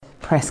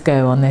press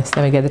go on this.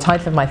 There we go. The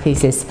title of my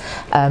thesis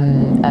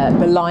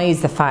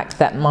belies the fact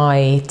that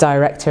my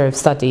director of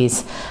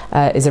studies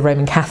is a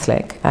Roman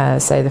Catholic.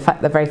 So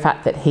the very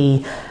fact that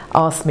he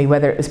asked me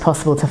whether it was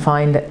possible to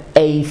find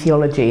a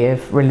theology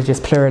of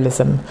religious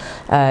pluralism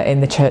in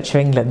the Church of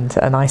England,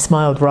 and I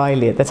smiled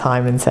wryly at the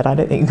time and said, I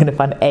don't think you're going to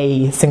find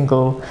a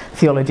single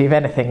theology of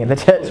anything in the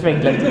Church of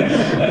England.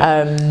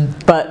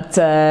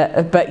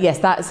 But yes,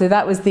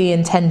 that was the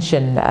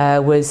intention,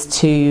 was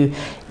to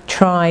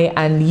try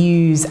and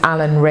use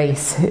Alan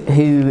Race,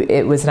 who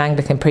it was an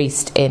Anglican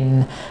priest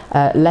in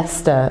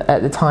Leicester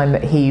at the time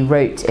that he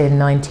wrote in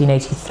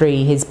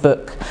 1983 his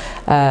book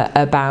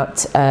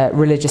about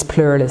religious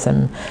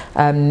pluralism,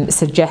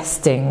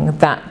 suggesting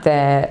that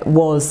there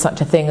was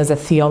such a thing as a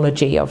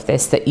theology of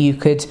this, that you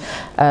could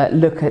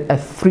look at a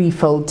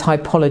threefold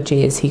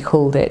typology, as he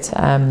called it,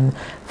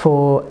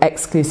 for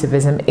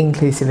exclusivism,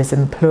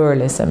 inclusivism,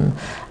 pluralism,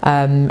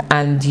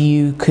 and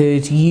you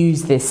could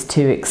use this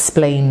to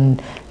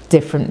explain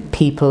different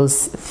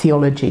people's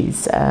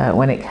theologies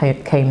when it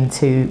came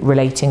to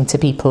relating to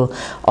people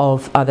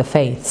of other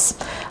faiths.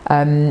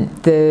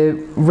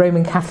 The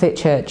Roman Catholic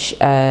Church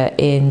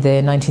in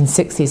the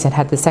 1960s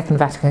had the Second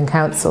Vatican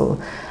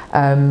Council,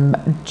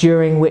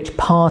 during which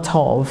part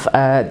of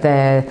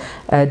their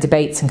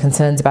debates and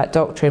concerns about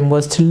doctrine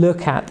was to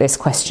look at this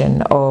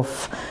question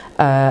of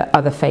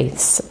other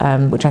faiths,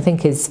 which I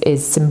think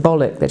is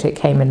symbolic that it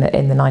came in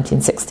the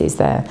 1960s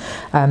there,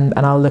 and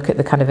I'll look at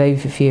the kind of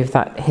overview of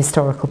that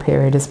historical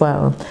period as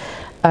well.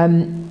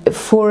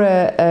 For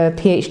a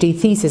PhD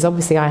thesis,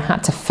 obviously I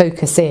had to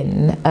focus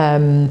in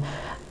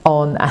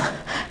on,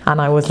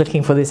 and I was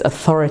looking for this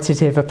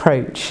authoritative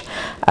approach,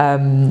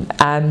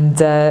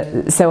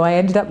 so I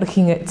ended up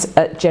looking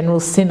at General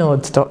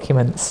Synod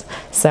documents.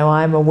 So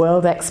I'm a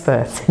world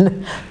expert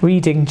in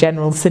reading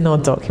General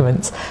Synod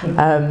documents,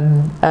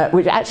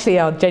 which actually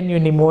are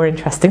genuinely more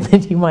interesting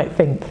than you might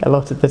think a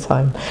lot of the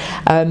time.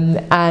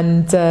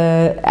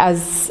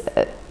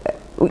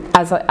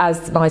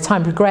 As my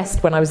time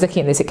progressed, when I was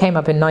looking at this, it came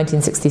up in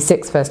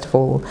 1966, first of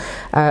all,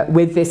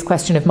 with this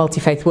question of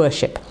multi-faith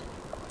worship.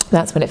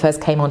 That's when it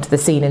first came onto the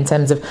scene in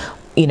terms of,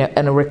 in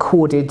a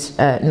recorded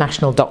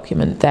national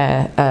document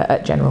there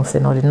at General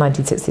Synod in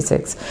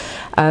 1966.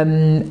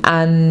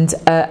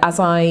 As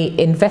I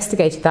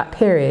investigated that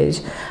period,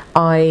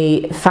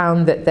 I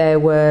found that there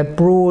were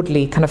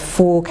broadly kind of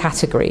four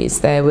categories.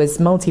 There was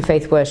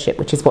multi-faith worship,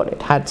 which is what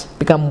it had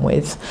begun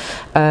with.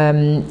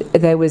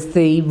 There was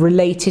the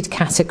related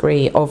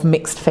category of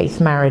mixed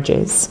faith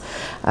marriages.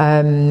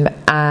 As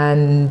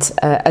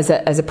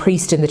a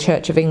priest in the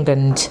Church of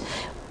England,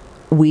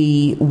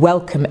 we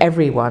welcome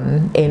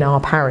everyone in our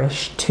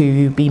parish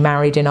to be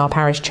married in our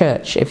parish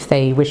church if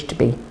they wish to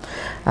be,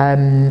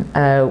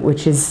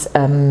 which is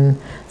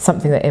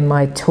something that in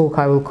my talk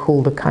I will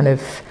call the kind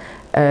of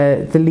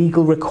the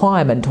legal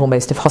requirement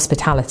almost of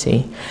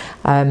hospitality.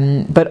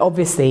 But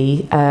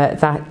obviously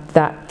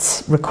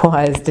that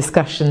requires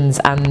discussions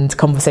and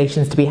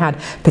conversations to be had,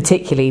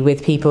 particularly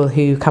with people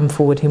who come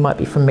forward who might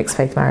be from mixed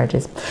faith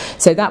marriages.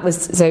 So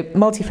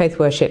multi-faith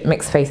worship,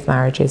 mixed faith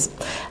marriages.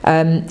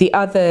 The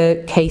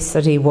other case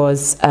study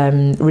was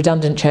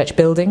redundant church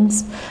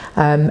buildings,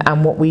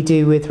 and what we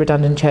do with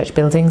redundant church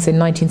buildings. In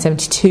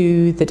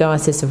 1972, the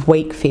Diocese of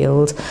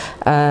Wakefield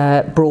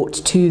brought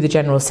to the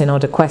General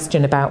Synod a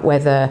question about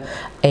whether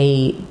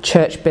a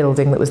church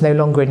building that was no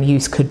longer in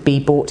use could be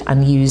bought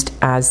and used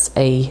as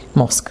a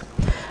mosque.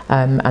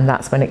 And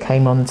that's when it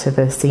came onto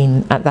the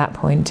scene at that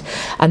point.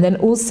 And then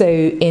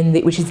also,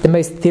 which is the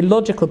most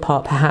theological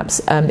part perhaps,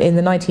 in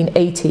the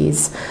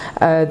 1980s,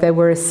 there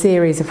were a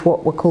series of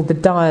what were called the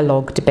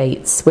dialogue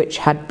debates, which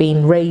had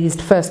been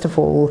raised first of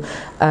all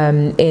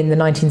in the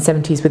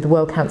 1970s with the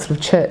World Council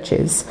of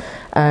Churches,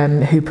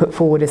 who put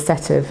forward a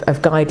set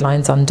of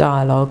guidelines on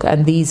dialogue,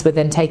 and these were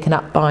then taken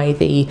up by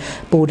the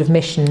Board of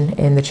Mission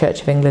in the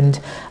Church of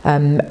England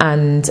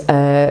and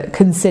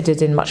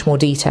considered in much more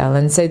detail.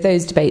 And so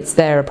those debates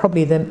there are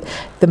probably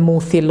the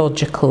more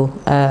theological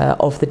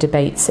of the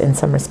debates in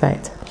some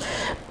respect.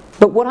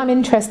 But what I'm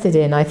interested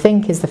in, I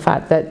think, is the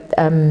fact that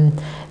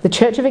the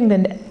Church of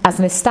England, as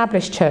an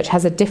established church,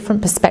 has a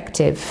different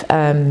perspective,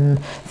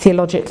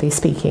 theologically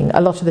speaking,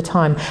 a lot of the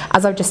time.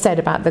 As I've just said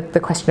about the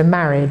question of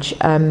marriage,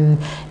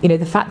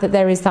 the fact that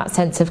there is that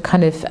sense of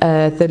kind of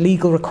the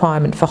legal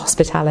requirement for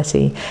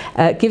hospitality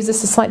gives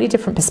us a slightly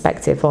different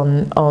perspective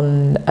on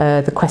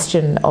the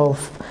question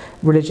of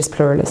religious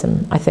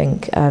pluralism, I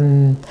think.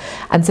 And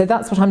so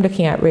that's what I'm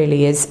looking at really,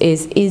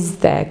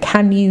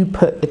 can you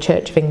put the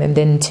Church of England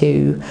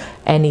into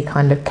any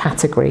kind of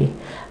category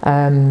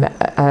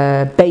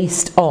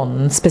based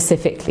on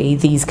specifically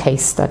these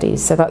case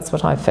studies? So that's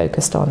what I've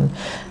focused on.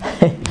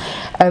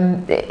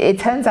 It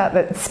turns out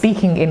that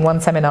speaking in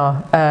one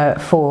seminar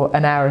for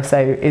an hour or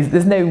so,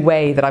 there's no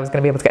way that I was going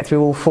to be able to get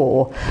through all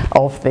 4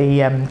 of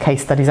the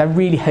case studies. I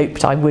really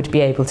hoped I would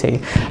be able to.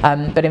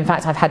 But in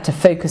fact, I've had to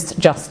focus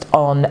just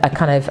on a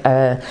kind of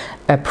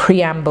a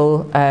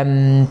preamble,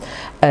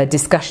 a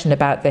discussion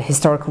about the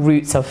historical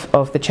roots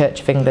of the Church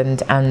of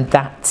England and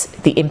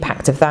the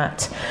impact of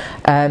that,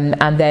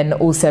 and then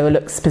also a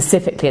look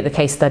specifically at the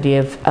case study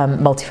of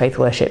multi-faith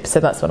worship. So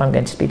that's what I'm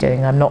going to be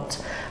doing. I'm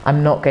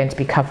not going to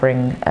be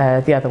covering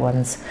the other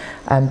ones,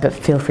 but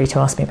feel free to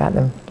ask me about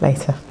them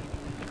later.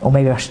 Or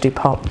maybe I should do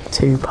part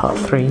 2, part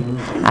 3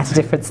 at a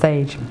different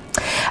stage.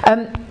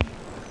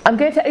 I'm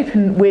going to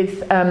open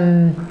with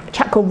a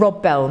chap called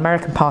Rob Bell,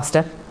 American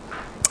pastor,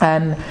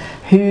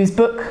 whose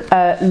book,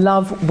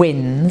 Love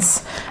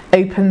Wins,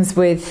 opens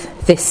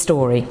with this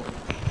story.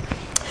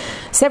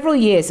 Several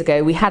years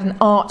ago, we had an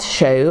art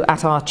show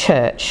at our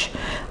church.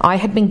 I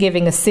had been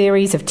giving a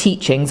series of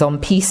teachings on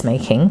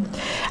peacemaking,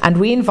 and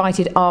we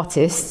invited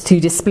artists to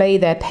display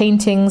their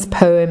paintings,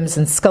 poems,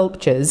 and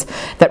sculptures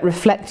that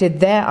reflected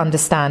their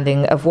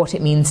understanding of what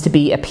it means to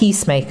be a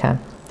peacemaker.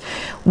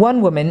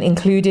 One woman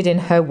included in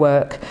her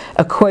work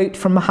a quote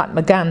from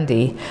Mahatma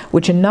Gandhi,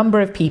 which a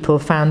number of people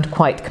found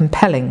quite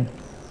compelling,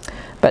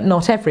 but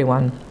not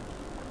everyone.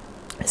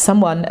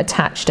 Someone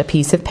attached a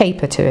piece of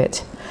paper to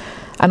it,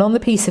 and on the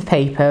piece of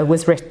paper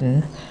was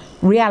written,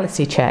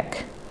 "Reality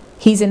check,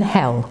 he's in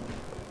hell."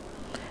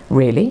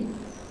 Really?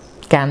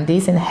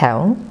 Gandhi's in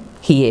hell?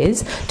 He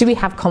is? Do we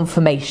have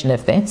confirmation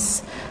of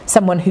this?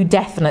 Someone who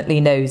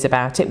definitely knows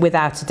about it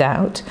without a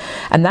doubt,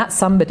 and that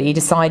somebody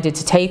decided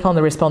to take on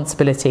the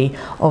responsibility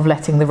of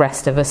letting the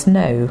rest of us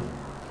know.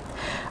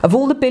 Of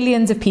all the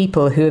billions of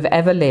people who have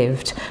ever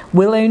lived,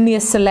 will only a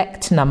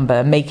select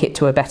number make it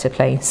to a better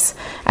place,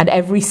 and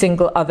every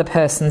single other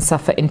person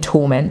suffer in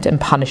torment and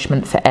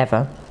punishment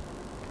forever?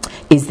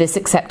 Is this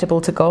acceptable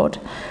to God?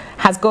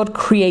 Has God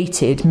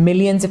created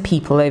millions of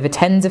people over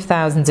tens of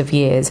thousands of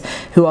years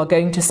who are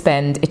going to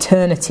spend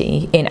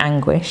eternity in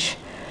anguish?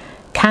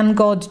 Can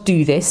God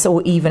do this,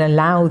 or even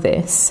allow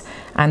this,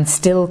 and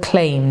still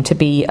claim to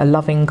be a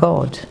loving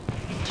God?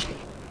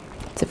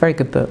 It's a very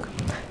good book.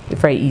 A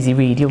very easy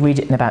read. You'll read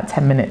it in about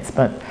 10 minutes,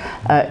 but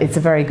it's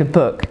a very good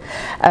book.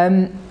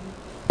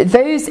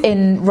 Those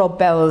in Rob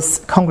Bell's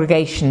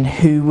congregation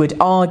who would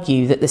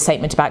argue that the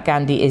statement about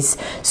Gandhi is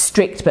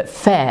strict but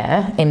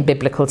fair in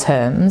biblical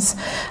terms,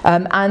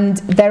 and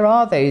there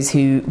are those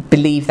who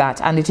believe that,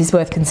 and it is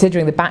worth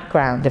considering the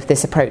background of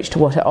this approach to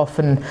what are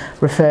often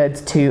referred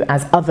to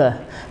as other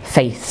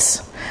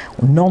faiths,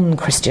 or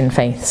non-Christian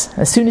faiths.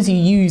 As soon as you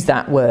use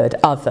that word,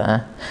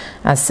 other,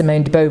 as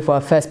Simone de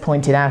Beauvoir first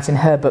pointed out in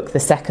her book, The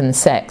Second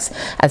Sex,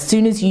 as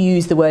soon as you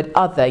use the word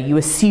other, you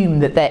assume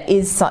that there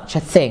is such a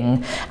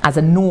thing as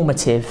a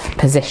normative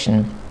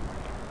position.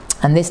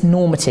 And this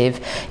normative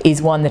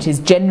is one that is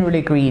generally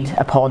agreed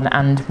upon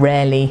and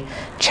rarely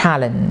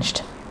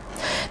challenged.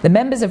 The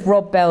members of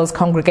Rob Bell's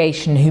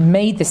congregation who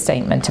made the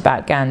statement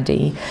about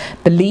Gandhi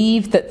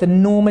believed that the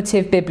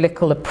normative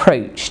biblical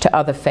approach to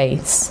other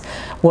faiths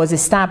was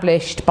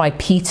established by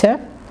Peter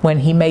when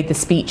he made the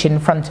speech in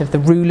front of the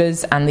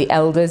rulers and the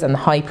elders and the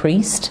high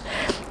priest.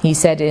 He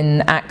said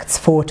in Acts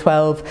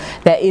 4:12,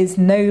 "There is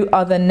no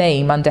other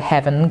name under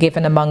heaven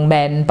given among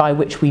men by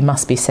which we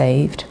must be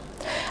saved."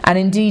 And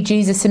indeed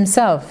Jesus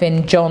himself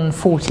in John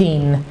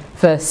 14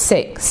 verse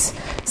 6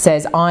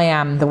 says, "I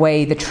am the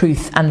way, the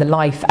truth and the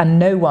life, and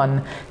no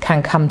one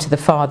can come to the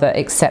Father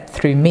except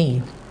through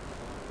me."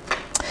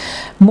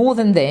 More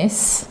than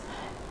this,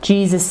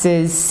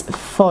 Jesus'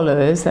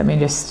 followers, how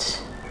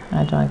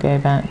do I go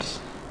about?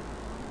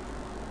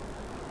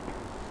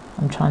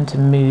 I'm trying to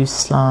move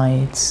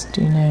slides.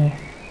 Do you know?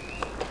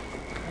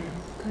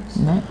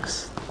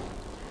 Next.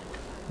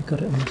 We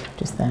got it on.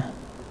 Just there,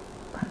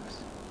 perhaps.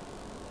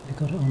 We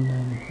got it on,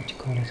 what do you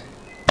call it?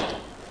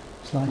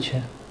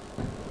 Slideshare.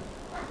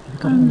 Have you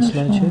got it on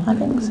slideshare? Sure. I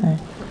think so.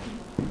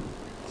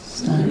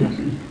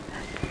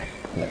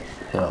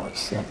 No,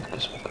 it's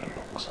because we've got a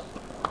box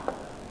up.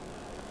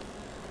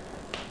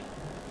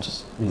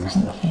 Just use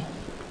that. Thank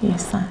you.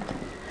 Use that.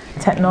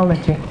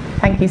 Technology.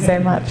 Thank you so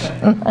much.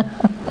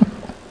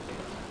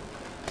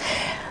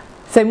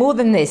 So more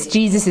than this,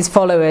 Jesus'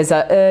 followers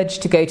are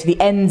urged to go to the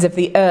ends of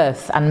the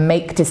earth and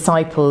make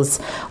disciples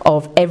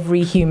of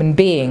every human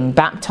being,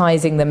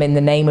 baptizing them in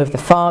the name of the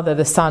Father,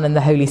 the Son, and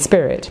the Holy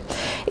Spirit.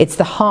 It's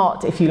the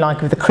heart, if you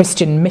like, of the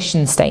Christian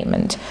mission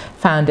statement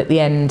found at the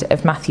end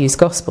of Matthew's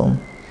Gospel.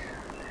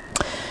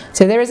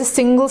 So there is a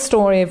single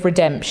story of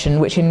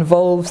redemption which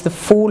involves the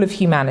fall of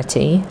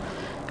humanity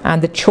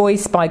and the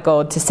choice by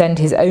God to send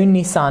his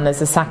only Son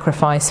as a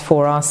sacrifice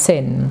for our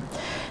sin.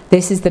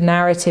 This is the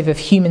narrative of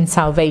human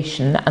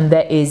salvation, and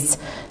there is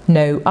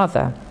no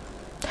other.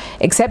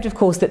 Except, of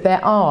course, that there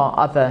are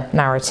other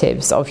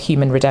narratives of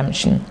human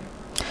redemption.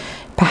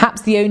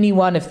 Perhaps the only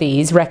one of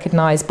these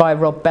recognised by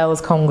Rob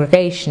Bell's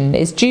congregation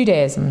is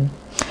Judaism.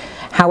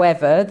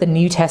 However, the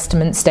New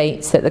Testament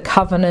states that the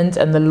covenant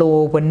and the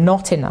law were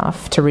not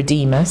enough to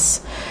redeem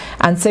us,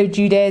 and so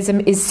Judaism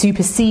is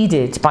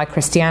superseded by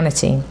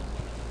Christianity.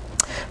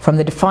 From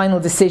the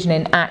final decision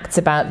in Acts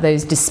about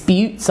those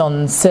disputes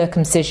on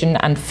circumcision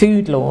and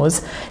food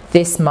laws,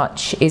 this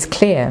much is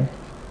clear.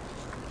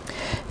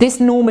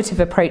 This normative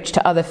approach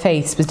to other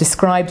faiths was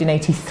described in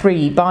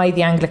 83 by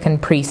the Anglican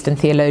priest and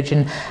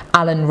theologian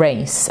Alan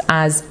Race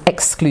as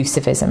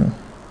exclusivism.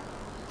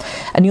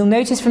 And you'll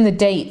notice from the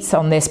dates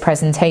on this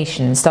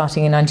presentation,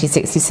 starting in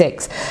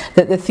 1966,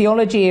 that the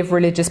theology of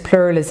religious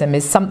pluralism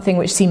is something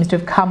which seems to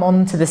have come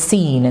onto the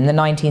scene in the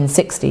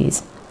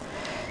 1960s.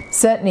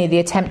 Certainly the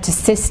attempt to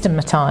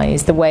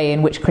systematise the way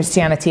in which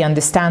Christianity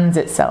understands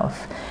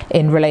itself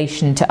in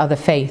relation to other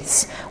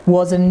faiths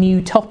was a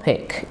new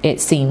topic, it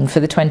seemed,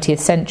 for the 20th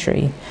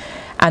century.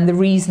 And the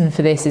reason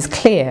for this is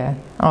clear.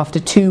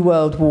 After 2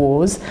 world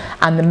wars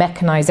and the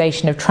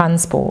mechanisation of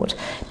transport,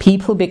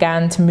 people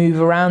began to move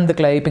around the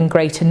globe in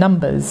greater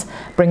numbers,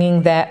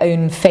 bringing their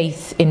own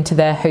faith into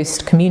their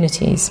host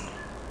communities.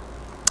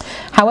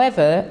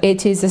 However,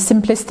 it is a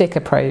simplistic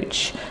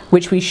approach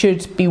which we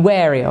should be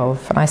wary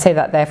of, and I say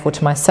that therefore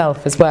to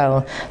myself as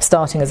well,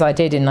 starting as I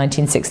did in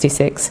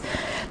 1966.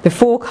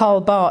 Before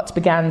Karl Barth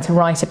began to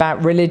write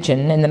about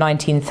religion in the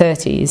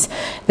 1930s,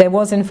 there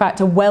was in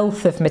fact a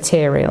wealth of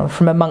material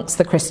from amongst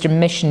the Christian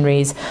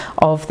missionaries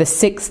of the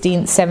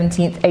 16th,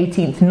 17th,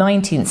 18th,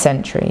 19th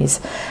centuries,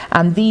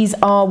 and these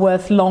are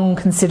worth long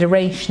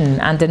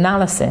consideration and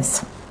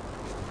analysis.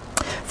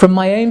 From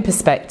my own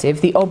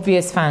perspective, the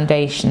obvious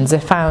foundations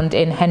are found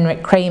in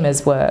Henrik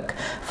Kramer's work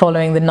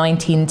following the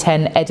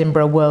 1910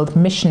 Edinburgh World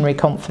Missionary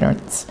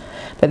Conference.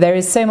 But there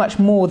is so much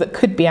more that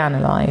could be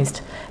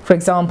analysed. For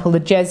example, the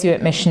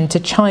Jesuit mission to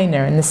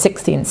China in the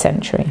 16th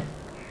century.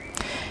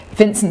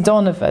 Vincent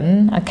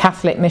Donovan, a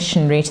Catholic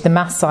missionary to the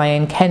Maasai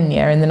in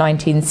Kenya in the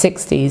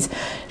 1960s,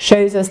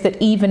 shows us that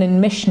even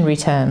in missionary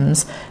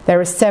terms, there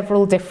are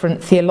several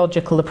different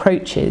theological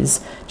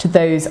approaches to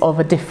those of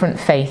a different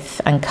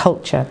faith and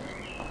culture.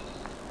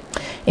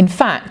 In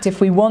fact,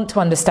 if we want to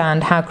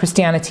understand how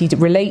Christianity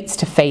relates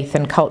to faith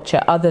and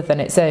culture other than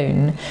its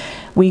own,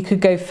 we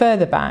could go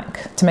further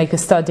back to make a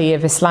study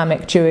of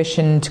Islamic, Jewish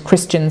and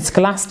Christian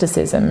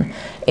scholasticism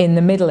in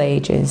the Middle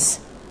Ages.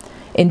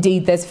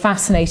 Indeed, there's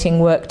fascinating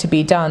work to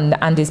be done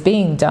and is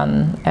being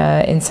done,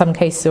 in some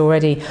cases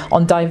already,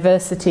 on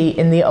diversity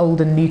in the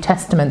Old and New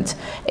Testament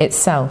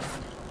itself.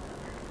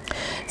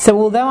 So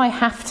although I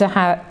have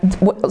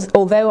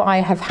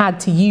had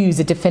to use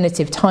a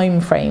definitive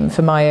time frame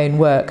for my own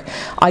work,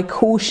 I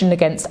caution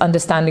against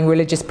understanding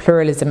religious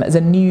pluralism as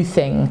a new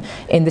thing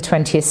in the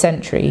 20th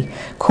century,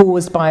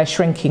 caused by a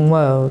shrinking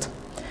world.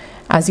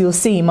 As you'll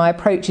see, my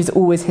approach is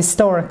always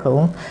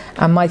historical,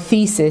 and my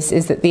thesis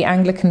is that the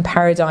Anglican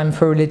paradigm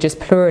for religious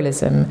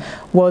pluralism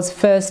was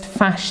first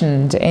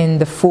fashioned in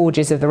the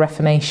forges of the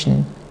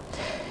Reformation.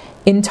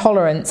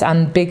 Intolerance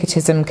and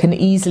bigotism can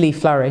easily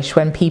flourish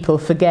when people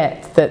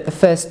forget that the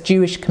first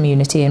Jewish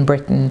community in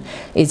Britain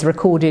is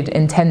recorded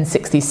in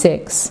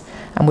 1066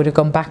 and would have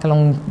gone back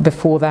along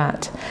before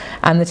that,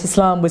 and that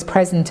Islam was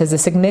present as a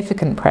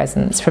significant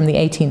presence from the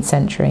 18th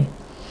century.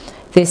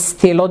 This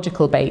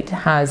theological debate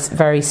has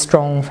very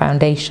strong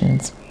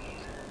foundations.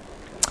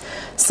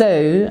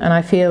 So, and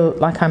I feel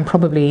like I'm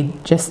probably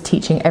just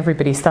teaching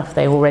everybody stuff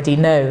they already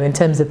know in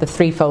terms of the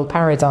threefold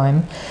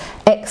paradigm,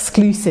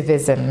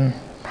 exclusivism.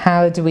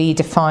 How do we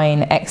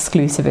define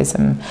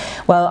exclusivism?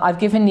 Well, I've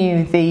given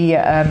you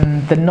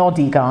the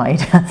noddy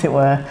guide, as it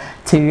were,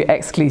 to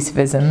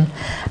exclusivism.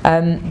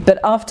 But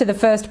after the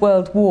First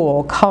World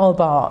War, Karl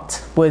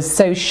Barth was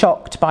so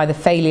shocked by the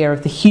failure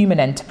of the human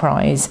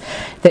enterprise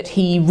that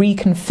he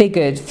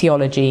reconfigured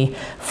theology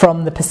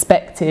from the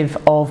perspective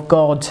of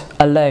God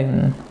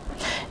alone.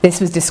 This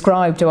was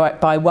described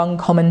by one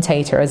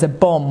commentator as a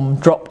bomb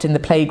dropped in the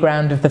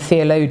playground of the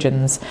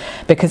theologians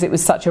because it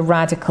was such a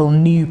radical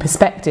new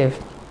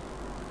perspective.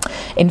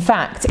 In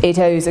fact, it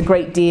owes a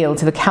great deal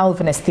to the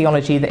Calvinist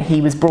theology that he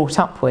was brought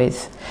up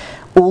with.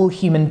 All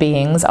human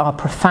beings are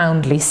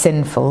profoundly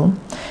sinful.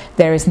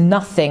 There is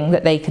nothing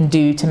that they can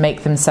do to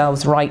make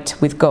themselves right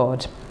with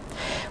God.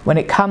 When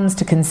it comes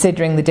to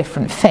considering the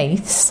different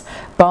faiths,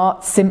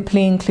 Barth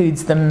simply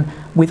includes them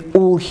with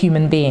all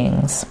human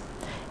beings.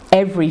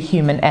 Every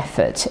human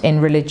effort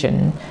in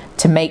religion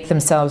to make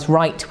themselves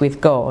right with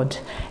God,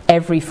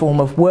 every form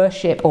of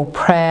worship or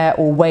prayer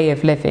or way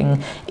of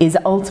living is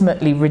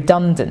ultimately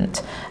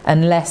redundant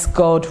unless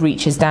God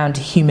reaches down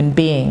to human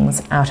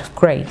beings out of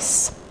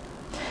grace.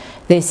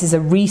 This is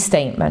a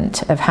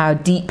restatement of how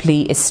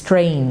deeply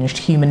estranged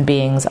human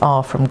beings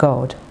are from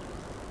God.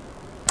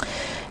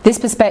 This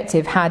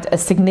perspective had a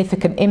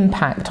significant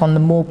impact on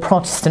the more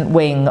Protestant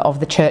wing of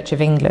the Church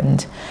of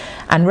England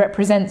and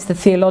represents the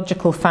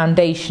theological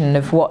foundation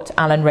of what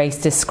Alan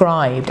Race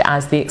described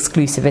as the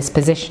exclusivist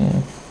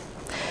position.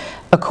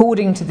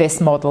 According to this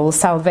model,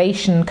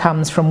 salvation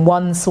comes from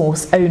one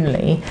source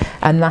only,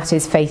 and that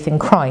is faith in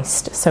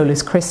Christ,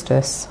 solus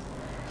Christus.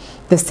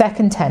 The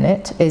second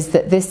tenet is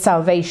that this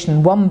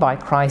salvation won by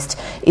Christ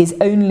is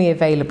only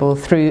available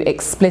through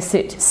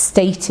explicit,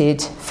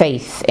 stated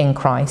faith in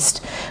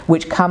Christ,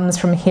 which comes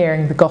from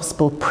hearing the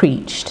gospel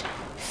preached,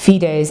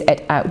 fides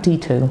et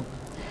audito.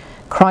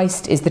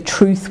 Christ is the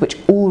truth which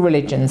all all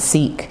religions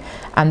seek,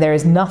 and there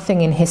is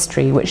nothing in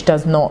history which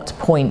does not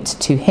point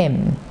to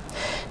him.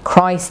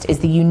 Christ is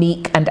the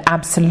unique and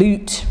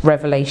absolute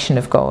revelation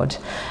of God,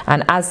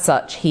 and as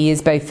such he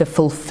is both the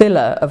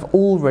fulfiller of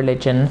all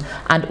religion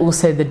and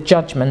also the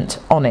judgment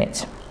on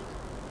it.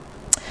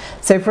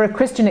 So for a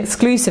Christian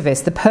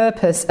exclusivist, the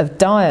purpose of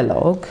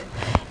dialogue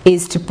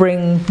is to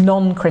bring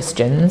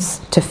non-Christians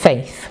to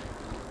faith.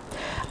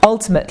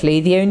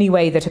 Ultimately, the only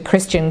way that a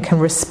Christian can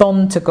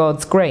respond to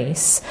God's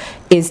grace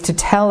is to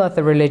tell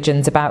other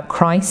religions about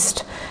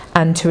Christ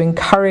and to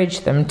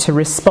encourage them to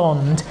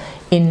respond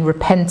in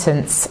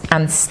repentance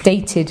and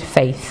stated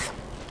faith.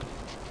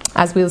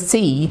 As we'll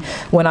see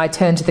when I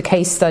turn to the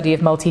case study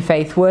of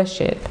multi-faith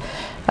worship,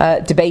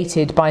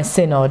 debated by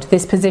Synod,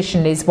 this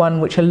position is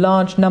one which a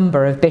large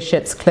number of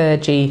bishops,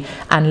 clergy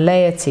and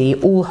laity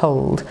all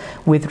hold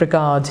with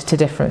regard to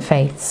different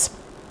faiths.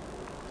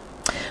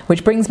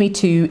 Which brings me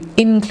to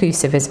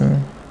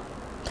inclusivism.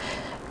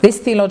 This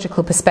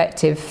theological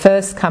perspective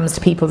first comes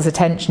to people's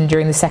attention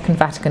during the Second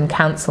Vatican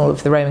Council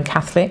of the Roman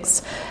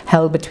Catholics,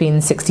 held between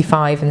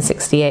 65 and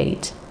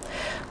 68.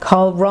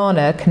 Karl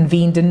Rahner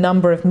convened a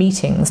number of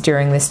meetings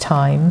during this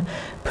time,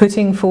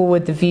 putting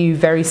forward the view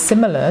very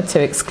similar to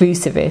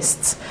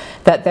exclusivists,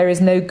 that there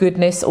is no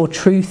goodness or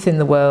truth in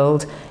the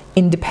world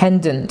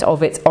independent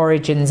of its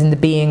origins in the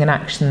being and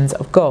actions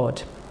of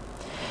God.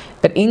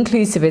 But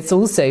inclusivists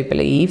also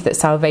believe that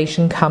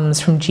salvation comes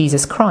from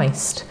Jesus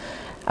Christ,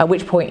 at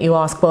which point you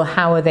ask, well,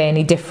 how are they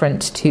any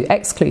different to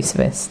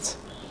exclusivists?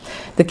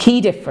 The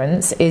key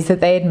difference is that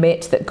they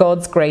admit that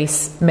God's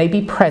grace may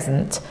be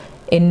present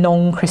in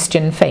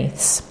non-Christian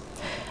faiths,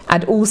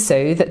 and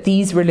also that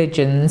these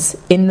religions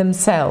in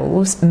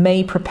themselves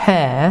may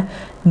prepare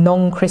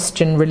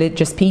non-Christian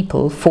religious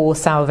people for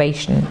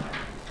salvation.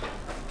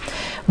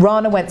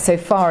 Rahner went so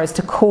far as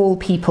to call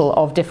people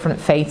of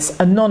different faiths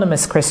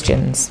anonymous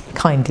Christians,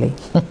 kindly.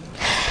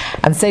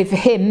 And so for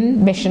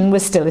him, mission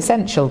was still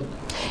essential,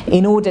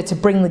 in order to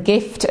bring the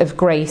gift of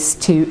grace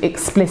to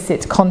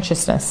explicit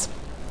consciousness.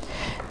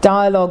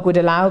 Dialogue would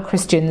allow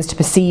Christians to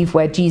perceive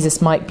where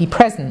Jesus might be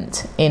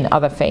present in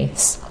other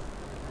faiths.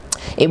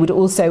 It would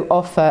also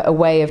offer a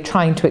way of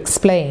trying to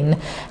explain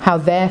how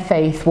their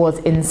faith was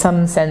in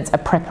some sense a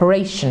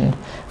preparation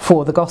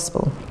for the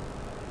gospel.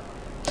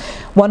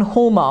 One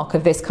hallmark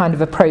of this kind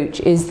of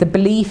approach is the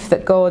belief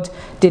that God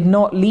did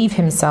not leave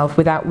himself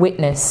without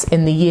witness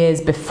in the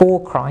years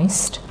before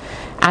Christ,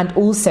 and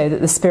also that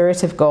the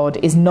Spirit of God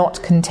is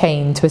not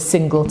contained to a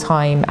single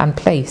time and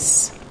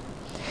place.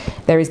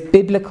 There is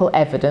biblical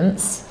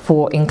evidence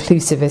for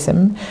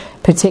inclusivism,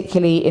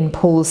 particularly in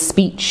Paul's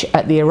speech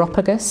at the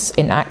Areopagus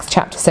in Acts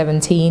chapter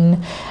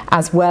 17,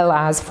 as well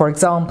as, for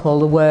example,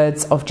 the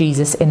words of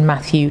Jesus in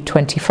Matthew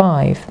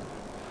 25.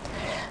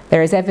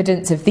 There is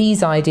evidence of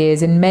these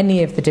ideas in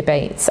many of the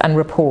debates and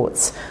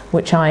reports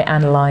which I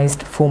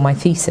analysed for my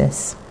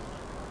thesis.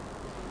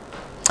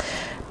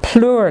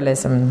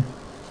 Pluralism.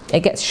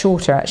 It gets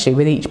shorter actually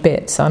with each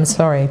bit, so I'm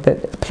sorry,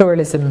 but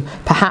pluralism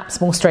perhaps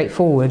more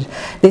straightforward.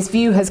 This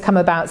view has come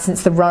about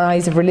since the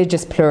rise of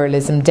religious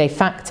pluralism de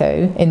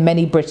facto in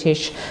many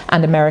British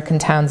and American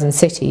towns and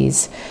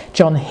cities.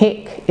 John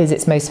Hick is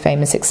its most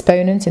famous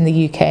exponent in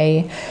the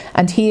UK,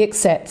 and he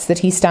accepts that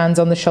he stands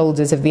on the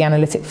shoulders of the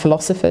analytic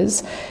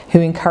philosophers who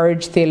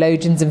encourage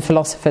theologians and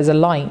philosophers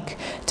alike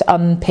to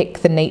unpick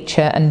the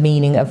nature and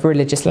meaning of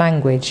religious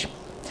language.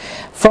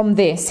 From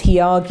this, he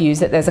argues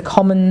that there's a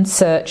common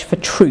search for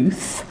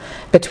truth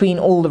between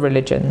all the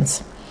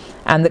religions,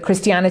 and that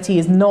Christianity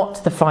is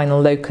not the final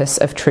locus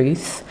of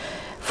truth,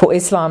 for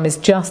Islam is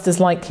just as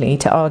likely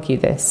to argue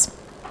this.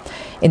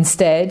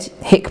 Instead,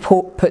 Hick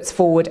puts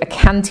forward a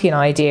Kantian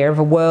idea of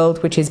a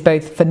world which is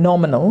both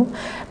phenomenal,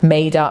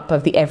 made up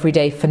of the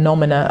everyday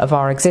phenomena of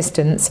our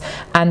existence,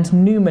 and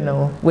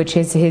noumenal, which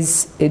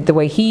is the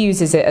way he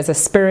uses it, as a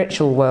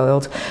spiritual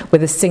world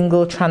with a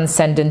single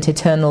transcendent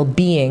eternal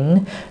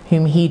being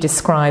whom he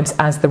describes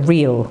as the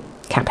real,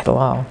 capital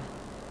R.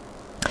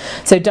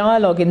 So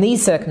dialogue in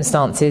these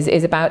circumstances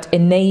is about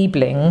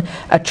enabling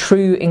a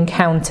true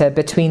encounter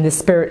between the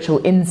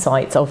spiritual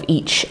insights of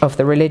each of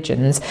the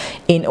religions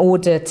in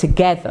order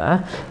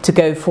together to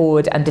go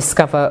forward and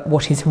discover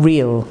what is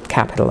real,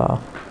 capital R.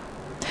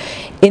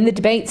 In the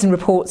debates and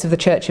reports of the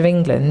Church of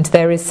England,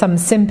 there is some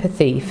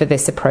sympathy for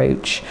this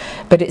approach,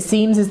 but it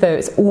seems as though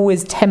it's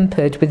always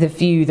tempered with the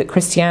view that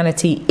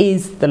Christianity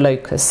is the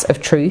locus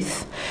of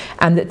truth,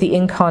 and that the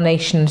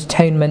Incarnation and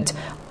Atonement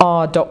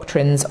are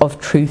doctrines of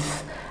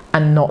truth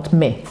and not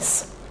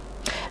myths.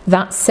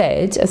 That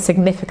said, a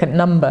significant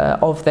number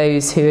of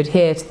those who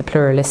adhere to the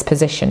pluralist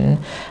position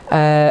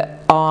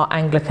are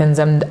Anglicans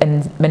and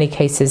in many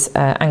cases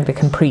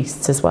Anglican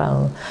priests as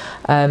well.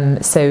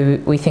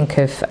 So we think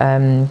of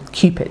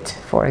Cupid,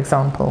 for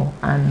example,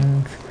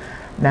 and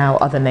now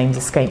other names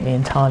escape me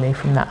entirely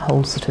from that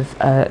whole sort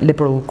of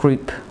liberal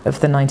group of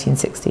the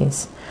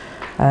 1960s.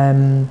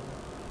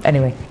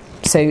 Anyway,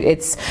 so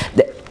it's...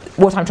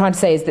 What I'm trying to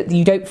say is that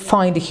you don't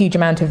find a huge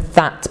amount of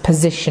that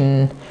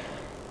position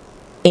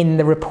in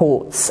the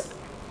reports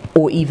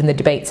or even the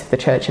debates of the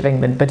Church of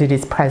England, but it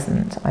is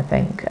present, I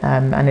think,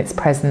 and it's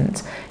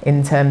present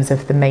in terms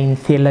of the main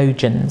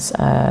theologians,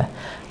 a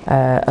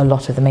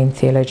lot of the main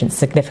theologians,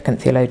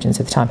 significant theologians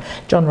of the time.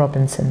 John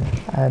Robinson,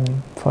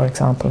 for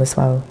example, as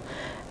well,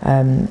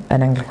 an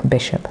Anglican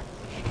bishop.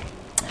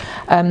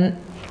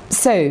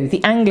 So,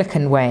 the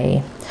Anglican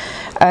way.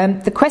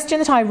 The question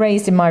that I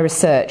raised in my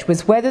research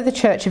was whether the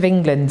Church of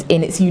England,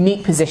 in its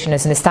unique position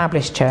as an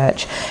established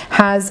church,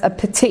 has a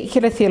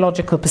particular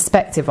theological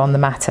perspective on the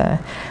matter,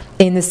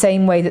 in the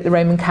same way that the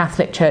Roman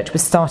Catholic Church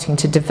was starting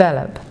to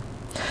develop.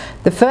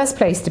 The first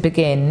place to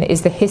begin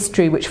is the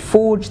history which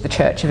forged the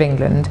Church of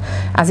England,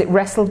 as it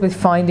wrestled with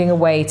finding a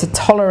way to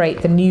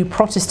tolerate the new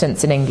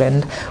Protestants in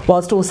England,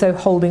 whilst also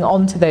holding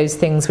on to those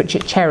things which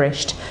it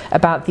cherished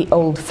about the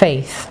old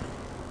faith.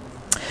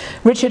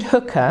 Richard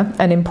Hooker,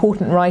 an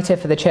important writer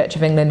for the Church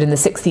of England in the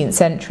 16th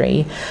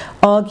century,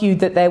 argued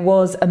that there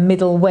was a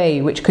middle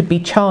way which could be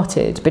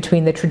charted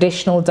between the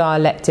traditional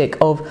dialectic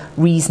of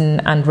reason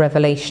and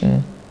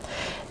revelation.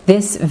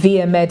 This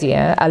via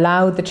media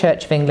allowed the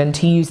Church of England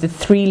to use the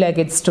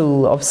three-legged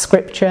stool of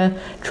scripture,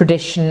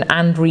 tradition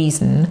and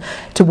reason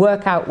to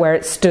work out where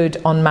it stood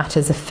on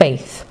matters of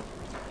faith.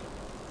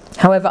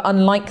 However,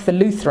 unlike the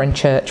Lutheran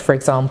Church, for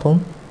example,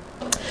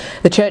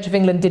 the Church of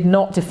England did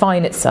not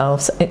define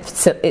itself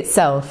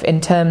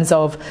in terms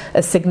of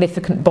a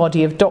significant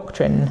body of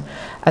doctrine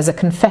as a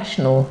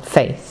confessional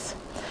faith.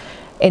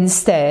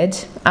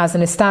 Instead, as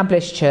an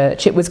established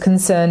church, it was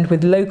concerned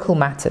with local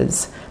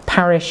matters,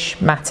 parish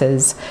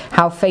matters,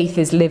 how faith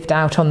is lived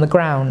out on the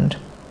ground.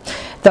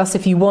 Thus,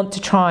 if you want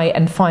to try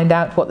and find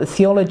out what the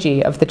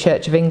theology of the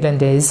Church of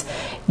England is,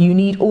 you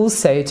need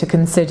also to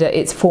consider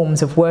its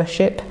forms of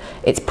worship,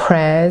 its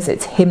prayers,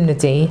 its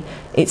hymnody,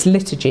 its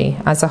liturgy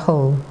as a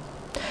whole.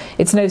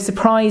 It's no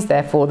surprise,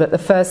 therefore, that the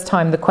first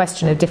time the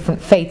question of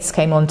different faiths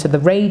came onto the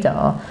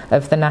radar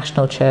of the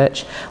national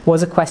church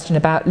was a question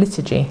about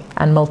liturgy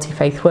and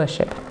multi-faith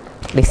worship.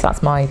 At least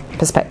that's my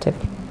perspective.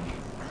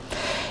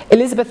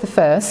 Elizabeth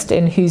I,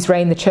 in whose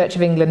reign the Church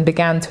of England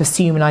began to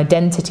assume an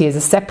identity as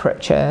a separate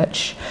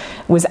church,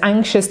 was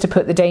anxious to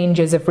put the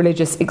dangers of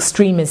religious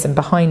extremism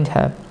behind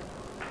her.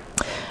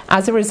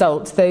 As a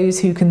result, those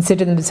who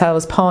considered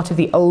themselves part of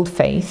the old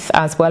faith,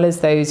 as well as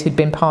those who'd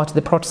been part of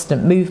the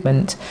Protestant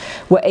movement,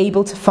 were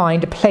able to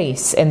find a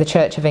place in the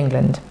Church of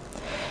England.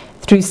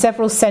 Through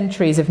several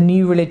centuries of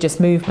new religious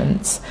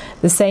movements,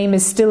 the same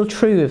is still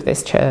true of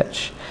this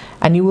church,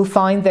 and you will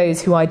find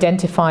those who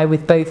identify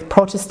with both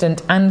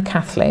Protestant and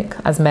Catholic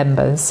as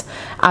members,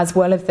 as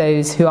well as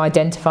those who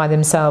identify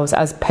themselves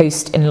as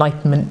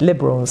post-Enlightenment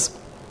liberals.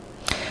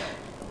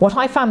 What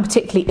I found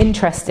particularly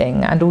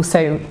interesting, and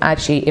also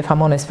actually, if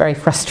I'm honest, very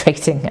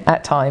frustrating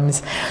at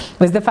times,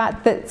 was the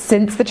fact that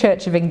since the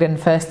Church of England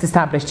first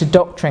established a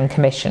doctrine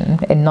commission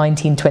in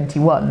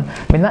 1921,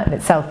 I mean that in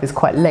itself is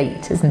quite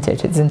late, isn't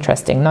it? It's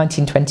interesting.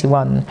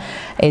 1921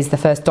 is the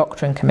first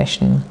doctrine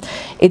commission.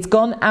 It's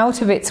gone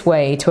out of its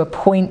way to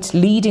appoint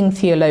leading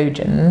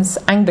theologians,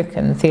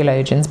 Anglican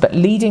theologians, but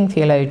leading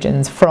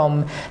theologians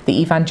from the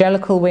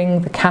evangelical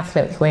wing, the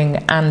Catholic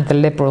wing and the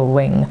liberal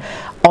wing,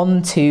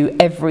 onto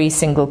every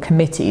single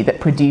committee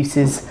that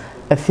produces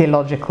a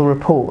theological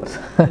report.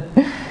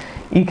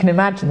 You can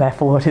imagine,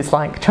 therefore, what it's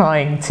like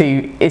trying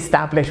to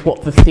establish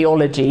what the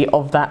theology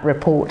of that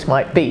report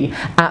might be.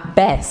 At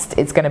best,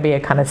 it's going to be a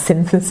kind of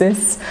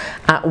synthesis.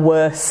 At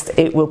worst,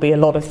 it will be a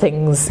lot of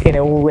things,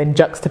 all in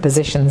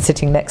juxtaposition,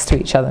 sitting next to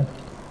each other.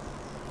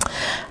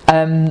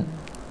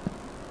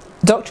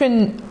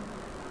 Doctrine,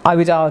 I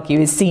would argue,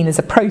 is seen as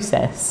a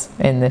process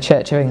in the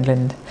Church of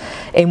England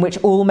in which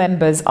all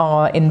members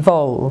are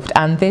involved,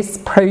 and this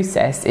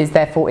process is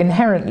therefore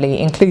inherently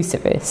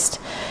inclusivist,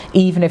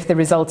 even if the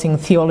resulting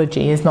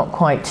theology is not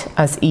quite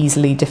as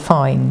easily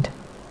defined.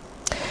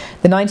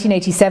 The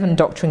 1987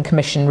 Doctrine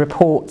Commission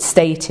report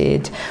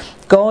stated,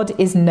 "God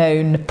is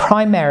known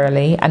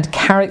primarily and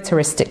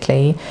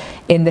characteristically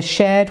in the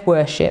shared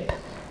worship,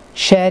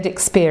 shared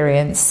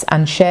experience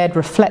and shared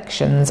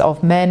reflections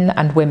of men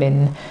and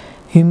women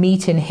who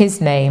meet in his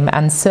name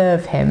and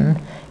serve him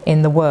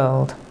in the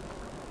world."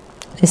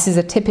 This is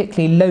a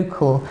typically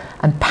local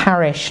and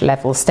parish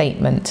level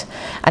statement,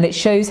 and it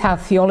shows how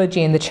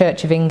theology in the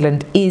Church of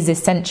England is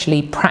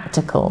essentially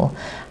practical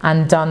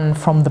and done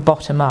from the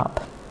bottom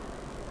up.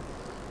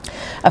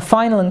 A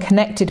final and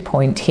connected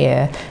point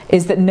here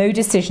is that no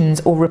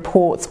decisions or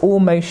reports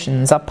or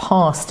motions are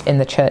passed in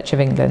the Church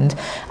of England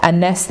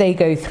unless they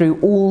go through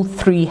all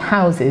three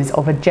houses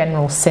of a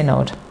general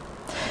synod: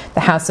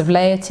 the House of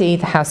Laity,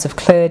 the House of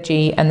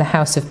Clergy and the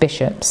House of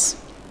Bishops.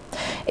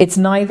 It's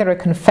neither a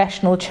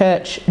confessional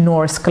church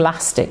nor a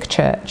scholastic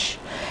church.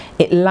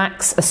 It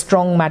lacks a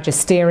strong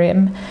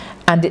magisterium,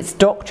 and its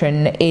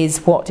doctrine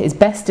is what is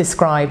best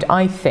described,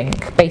 I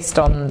think, based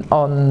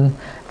on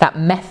that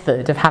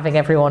method of having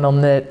everyone on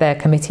their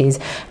committees,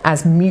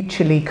 as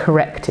mutually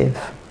corrective.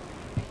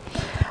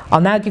 I'll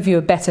now give you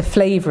a better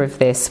flavour of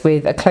this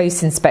with a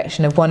close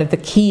inspection of one of the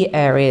key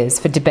areas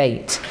for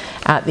debate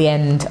at the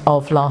end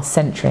of last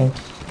century,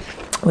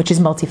 which is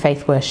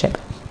multi-faith worship.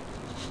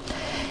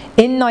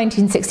 In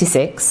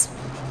 1966,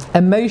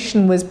 a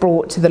motion was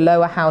brought to the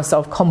lower house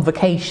of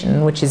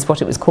Convocation, which is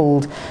what it was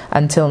called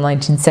until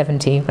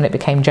 1970 when it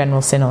became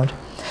General Synod.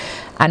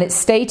 And it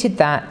stated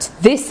that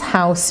this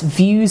house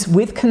views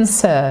with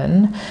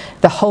concern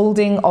the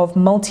holding of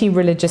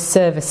multi-religious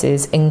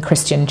services in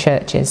Christian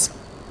churches.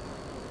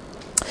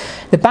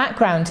 The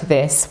background to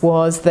this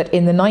was that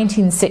in the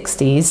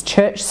 1960s,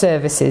 church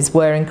services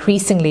were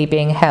increasingly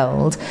being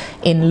held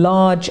in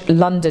large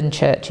London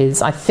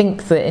churches. I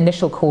think the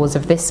initial cause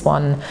of this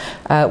one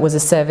was a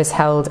service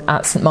held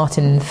at St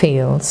Martin in the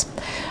Fields.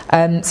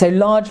 So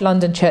large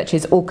London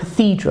churches or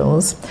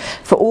cathedrals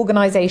for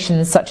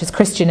organisations such as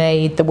Christian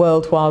Aid, the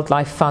World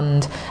Wildlife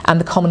Fund and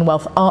the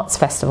Commonwealth Arts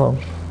Festival.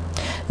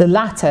 The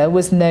latter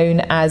was known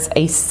as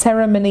a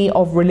ceremony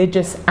of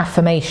religious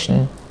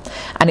affirmation,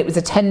 and it was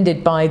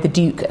attended by the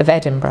Duke of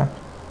Edinburgh.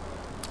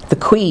 The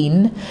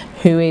Queen,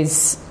 who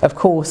is, of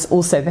course,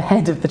 also the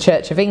head of the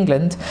Church of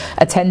England,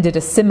 attended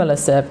a similar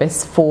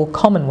service for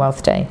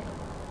Commonwealth Day.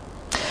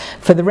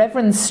 For the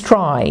Reverend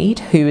Stride,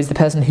 who is the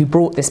person who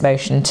brought this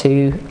motion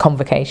to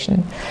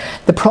Convocation,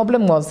 the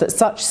problem was that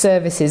such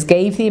services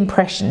gave the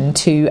impression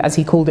to, as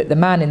he called it, the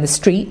man in the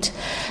street,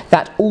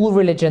 that all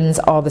religions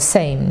are the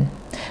same,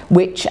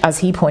 which, as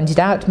he pointed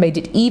out, made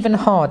it even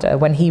harder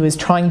when he was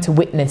trying to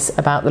witness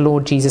about the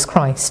Lord Jesus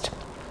Christ.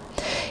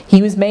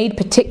 He was made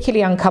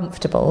particularly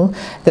uncomfortable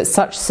that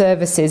such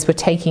services were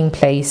taking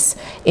place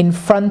in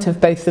front of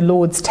both the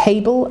Lord's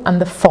table and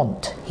the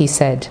font, he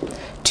said,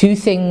 two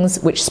things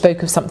which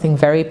spoke of something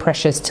very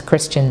precious to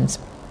Christians.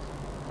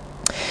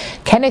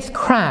 Kenneth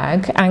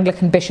Cragg,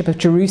 Anglican Bishop of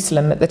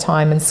Jerusalem at the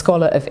time and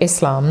scholar of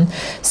Islam,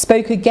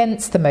 spoke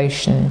against the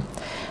motion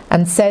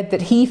and said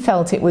that he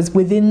felt it was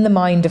within the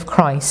mind of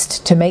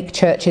Christ to make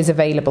churches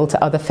available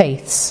to other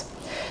faiths.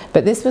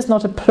 But this was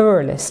not a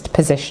pluralist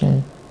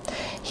position.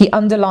 He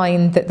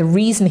underlined that the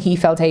reason he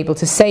felt able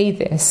to say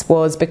this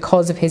was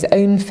because of his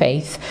own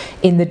faith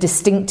in the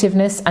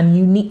distinctiveness and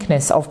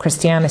uniqueness of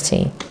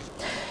Christianity.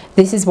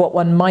 This is what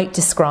one might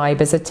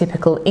describe as a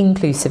typical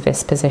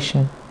inclusivist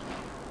position.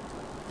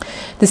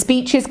 The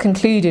speeches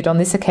concluded on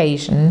this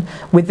occasion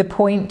with the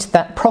point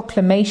that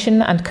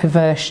proclamation and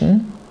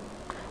conversion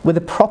were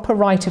the proper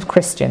right of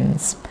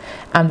Christians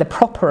and the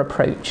proper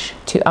approach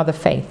to other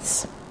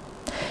faiths.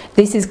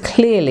 This is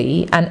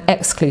clearly an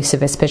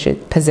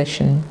exclusivist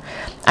position,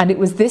 and it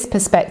was this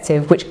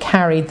perspective which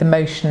carried the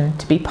motion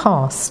to be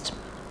passed.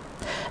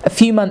 A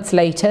few months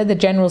later, the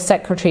General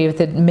Secretary of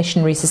the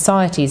Missionary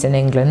Societies in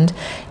England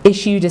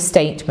issued a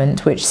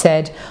statement which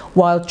said,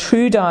 while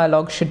true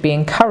dialogue should be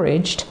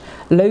encouraged,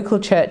 local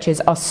churches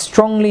are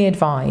strongly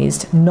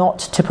advised not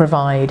to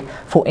provide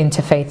for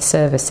interfaith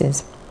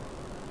services.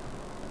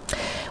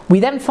 We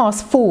then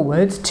fast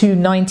forward to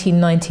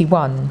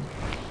 1991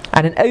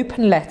 and an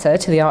open letter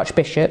to the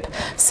Archbishop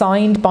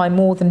signed by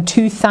more than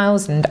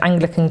 2,000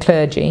 Anglican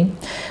clergy,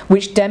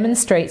 which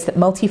demonstrates that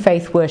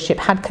multi-faith worship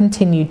had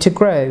continued to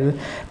grow,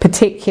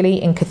 particularly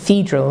in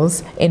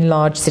cathedrals in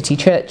large city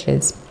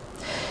churches.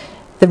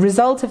 The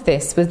result of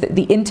this was that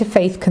the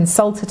Interfaith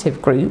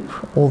Consultative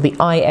Group, or the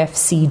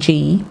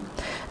IFCG,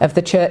 of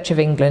the Church of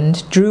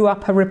England drew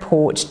up a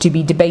report to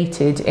be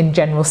debated in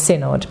General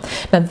Synod.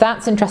 Now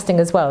that's interesting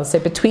as well. So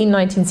between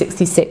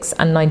 1966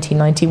 and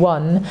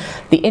 1991,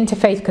 the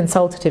Interfaith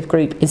Consultative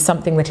Group is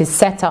something that is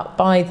set up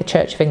by the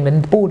Church of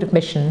England, the Board of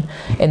Mission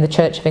in the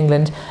Church of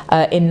England,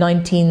 in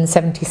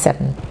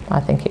 1977, I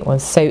think it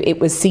was. So it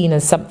was seen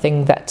as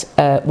something that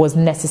was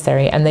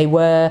necessary, and they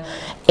were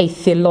a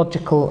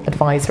theological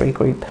advisory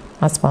group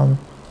as well.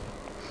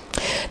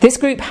 This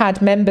group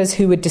had members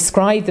who would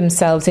describe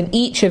themselves in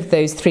each of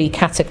those three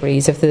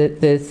categories of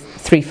the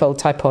threefold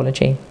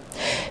typology.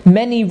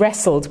 Many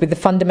wrestled with the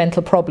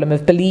fundamental problem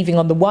of believing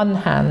on the one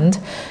hand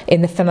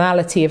in the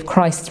finality of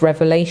Christ's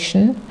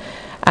revelation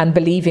and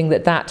believing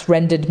that that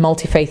rendered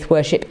multi-faith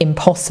worship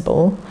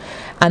impossible,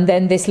 and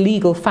then this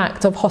legal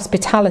fact of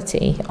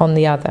hospitality on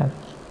the other.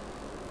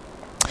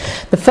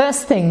 The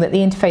first thing that the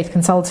Interfaith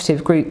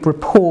Consultative Group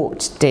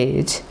report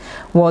did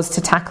was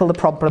to tackle the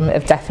problem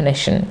of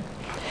definition.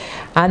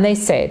 And they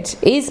said,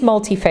 is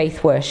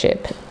multi-faith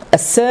worship a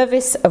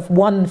service of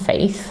one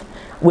faith,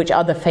 which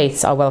other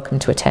faiths are welcome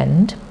to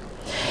attend?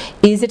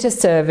 Is it a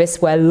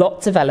service where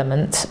lots of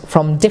elements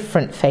from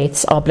different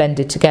faiths are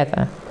blended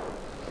together?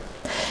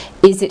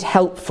 Is it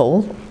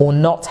helpful or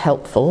not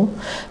helpful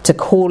to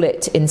call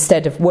it,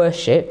 instead of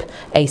worship,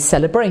 a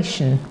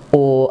celebration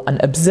or an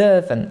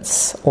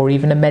observance or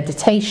even a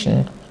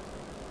meditation?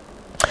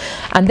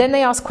 And then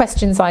they ask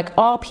questions like,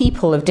 are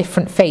people of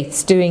different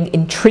faiths doing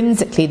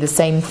intrinsically the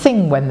same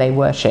thing when they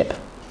worship?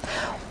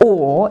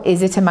 Or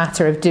is it a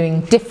matter of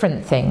doing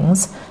different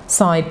things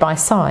side by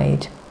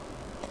side?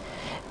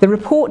 The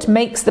report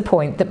makes the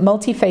point that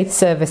multi-faith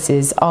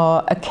services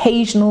are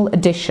occasional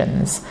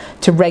additions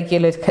to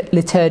regular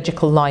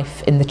liturgical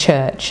life in the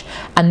church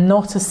and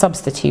not a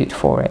substitute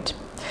for it,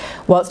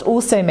 whilst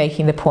also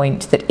making the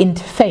point that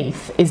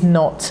interfaith is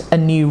not a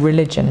new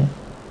religion.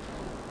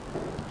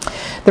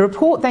 The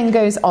report then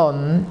goes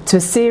on to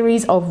a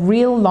series of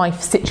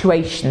real-life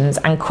situations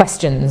and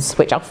questions,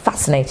 which are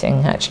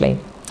fascinating, actually.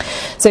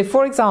 So,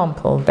 for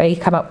example, they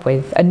come up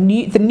with the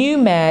new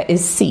mayor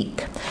is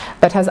Sikh,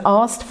 but has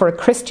asked for a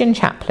Christian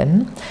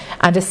chaplain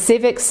and a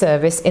civic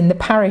service in the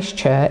parish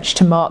church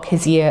to mark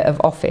his year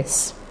of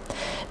office.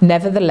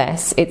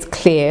 Nevertheless, it's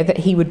clear that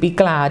he would be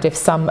glad if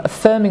some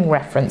affirming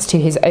reference to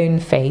his own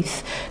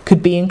faith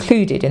could be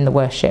included in the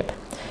worship.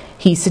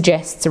 He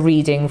suggests a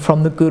reading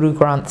from the Guru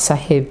Granth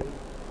Sahib.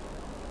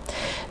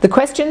 The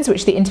questions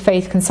which the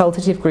Interfaith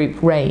Consultative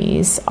Group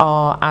raise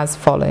are as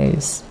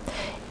follows.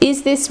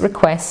 Is this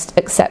request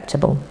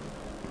acceptable?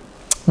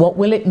 What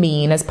will it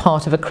mean as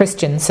part of a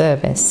Christian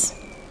service?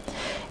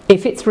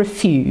 If it's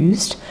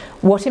refused,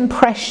 what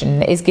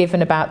impression is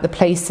given about the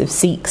place of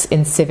Sikhs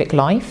in civic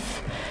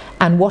life,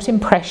 and what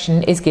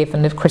impression is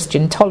given of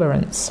Christian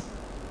tolerance?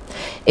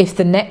 If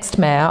the next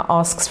mayor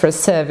asks for a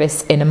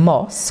service in a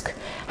mosque,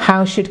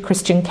 how should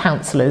Christian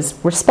counsellors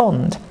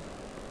respond?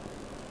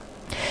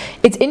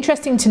 It's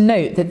interesting to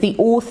note that the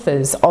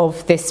authors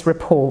of this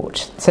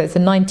report, so it's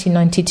a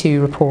 1992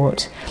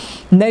 report,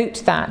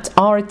 note that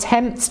our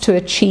attempts to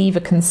achieve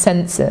a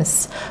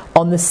consensus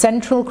on the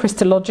central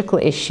Christological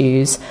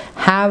issues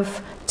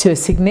have, to a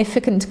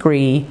significant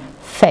degree,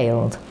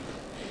 failed.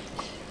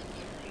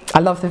 I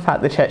love the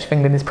fact the Church of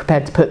England is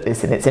prepared to put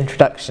this in its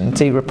introduction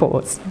to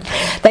reports.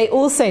 They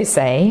also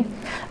say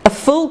a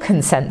full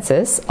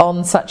consensus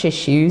on such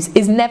issues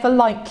is never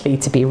likely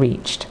to be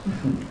reached.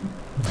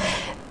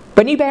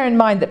 When you bear in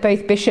mind that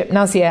both Bishop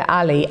Nazir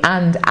Ali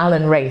and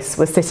Alan Race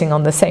were sitting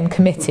on the same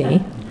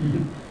committee,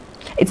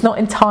 it's not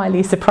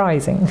entirely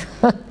surprising.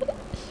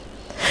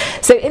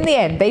 So in the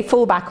end, they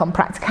fall back on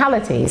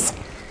practicalities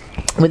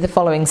with the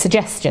following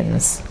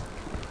suggestions.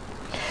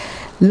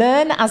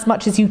 Learn as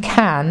much as you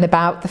can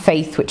about the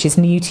faith which is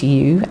new to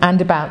you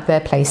and about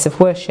their place of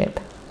worship.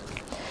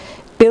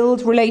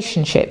 Build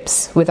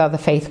relationships with other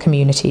faith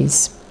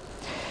communities.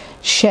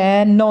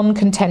 Share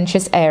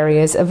non-contentious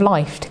areas of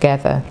life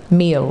together,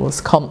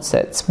 meals,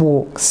 concerts,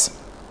 walks.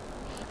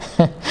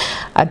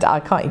 And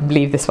I can't even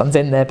believe this one's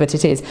in there, but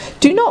it is.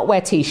 Do not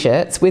wear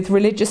t-shirts with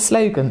religious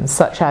slogans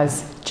such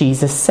as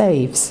Jesus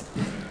saves.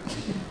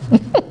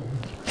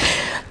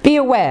 Be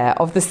aware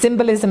of the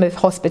symbolism of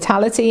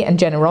hospitality and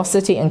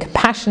generosity and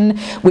compassion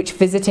which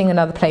visiting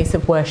another place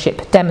of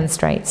worship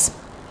demonstrates.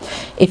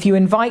 If you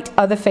invite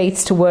other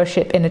faiths to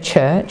worship in a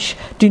church,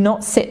 do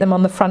not sit them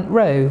on the front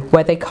row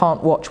where they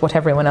can't watch what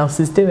everyone else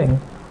is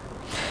doing.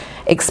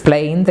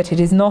 Explain that it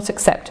is not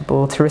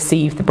acceptable to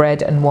receive the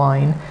bread and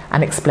wine,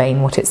 and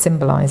explain what it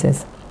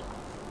symbolises.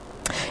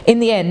 In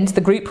the end,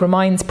 the group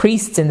reminds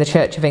priests in the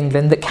Church of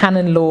England that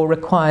canon law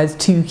requires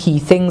two key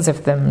things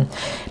of them.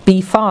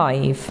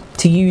 B5,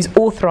 to use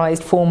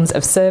authorised forms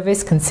of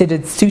service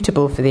considered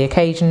suitable for the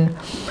occasion,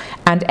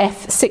 and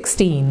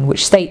F16,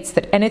 which states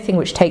that anything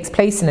which takes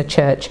place in a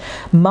church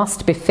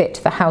must befit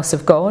the house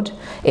of God,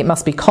 it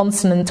must be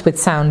consonant with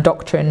sound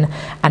doctrine,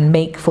 and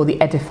make for the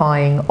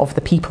edifying of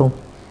the people.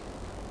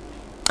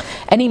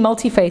 Any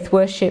multi-faith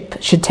worship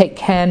should take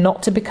care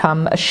not to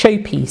become a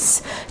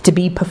showpiece, to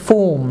be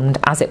performed,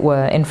 as it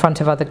were, in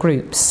front of other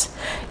groups.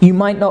 You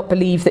might not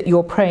believe that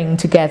you're praying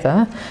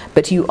together,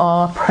 but you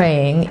are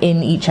praying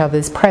in each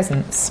other's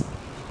presence.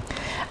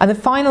 And the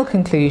final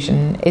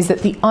conclusion is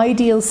that the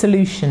ideal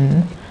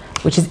solution,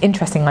 which is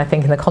interesting, I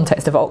think, in the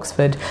context of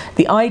Oxford,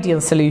 the ideal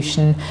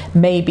solution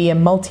may be a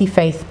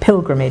multi-faith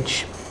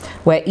pilgrimage,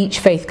 where each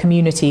faith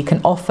community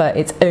can offer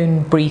its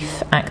own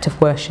brief act of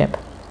worship.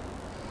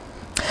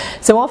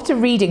 So after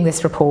reading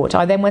this report,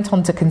 I then went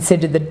on to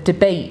consider the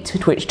debate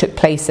which took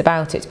place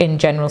about it in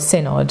General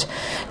Synod,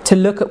 to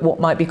look at what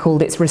might be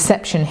called its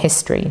reception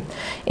history,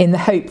 in the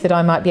hope that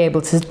I might be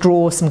able to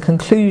draw some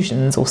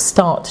conclusions, or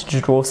start to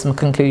draw some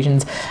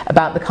conclusions,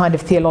 about the kind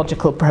of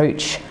theological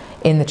approach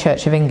in the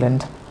Church of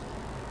England.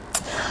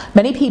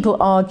 Many people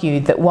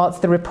argued that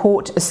whilst the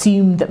report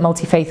assumed that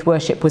multi-faith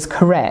worship was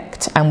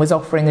correct and was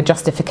offering a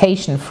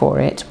justification for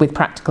it with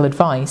practical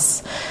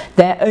advice,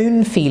 their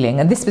own feeling,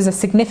 and this was a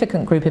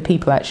significant group of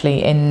people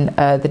actually in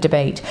the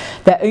debate,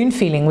 their own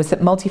feeling was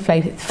that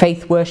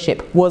multi-faith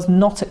worship was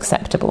not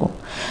acceptable,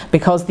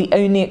 because the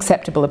only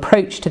acceptable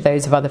approach to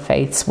those of other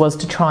faiths was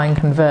to try and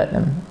convert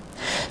them.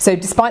 So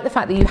despite the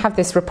fact that you have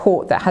this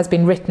report that has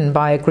been written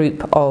by a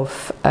group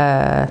of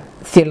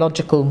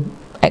theological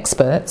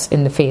experts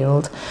in the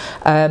field,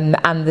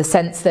 and the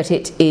sense that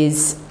it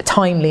is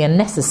timely and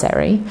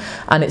necessary,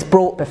 and it's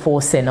brought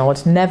before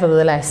Synod,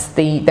 nevertheless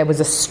there was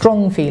a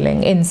strong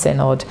feeling in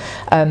Synod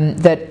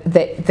that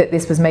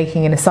this was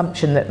making an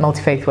assumption that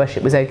multi-faith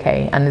worship was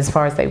okay, and as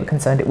far as they were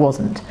concerned it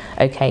wasn't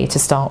okay to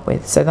start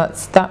with. So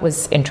that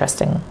was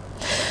interesting.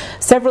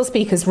 Several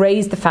speakers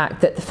raised the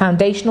fact that the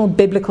foundational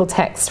biblical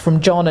texts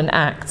from John and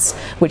Acts,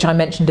 which I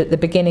mentioned at the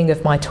beginning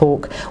of my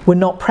talk, were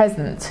not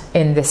present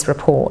in this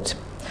report.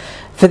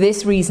 For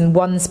this reason,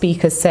 one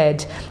speaker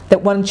said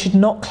that one should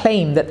not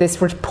claim that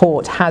this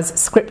report has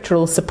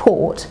scriptural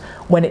support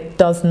when it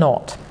does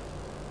not.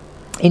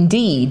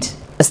 Indeed,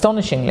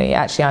 Astonishingly,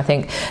 actually, I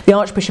think, the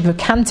Archbishop of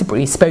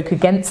Canterbury spoke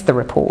against the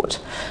report,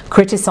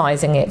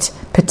 criticising it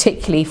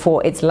particularly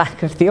for its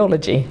lack of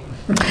theology.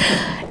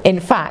 In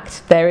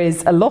fact, there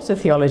is a lot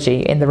of theology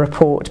in the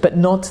report, but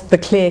not the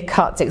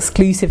clear-cut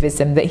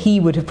exclusivism that he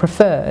would have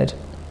preferred.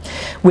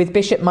 With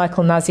Bishop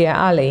Michael Nazir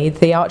Ali,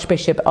 the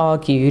Archbishop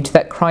argued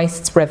that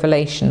Christ's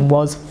revelation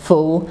was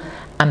full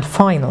and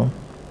final.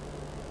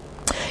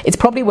 It's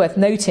probably worth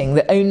noting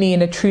that only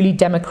in a truly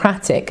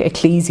democratic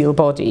ecclesial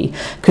body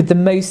could the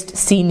most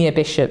senior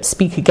bishop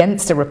speak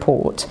against a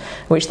report,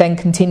 which then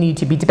continued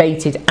to be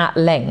debated at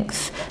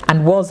length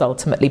and was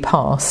ultimately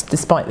passed,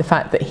 despite the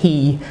fact that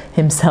he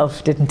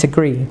himself didn't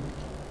agree.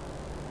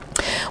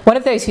 One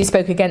of those who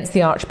spoke against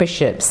the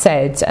Archbishop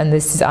said, and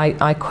this is,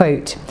 I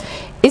quote,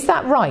 "Is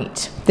that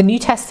right? The New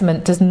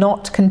Testament does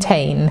not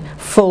contain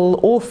full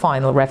or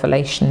final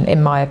revelation,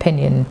 in my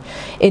opinion.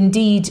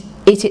 Indeed,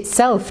 it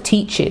itself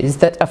teaches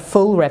that a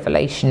full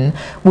revelation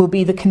will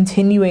be the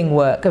continuing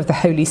work of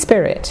the Holy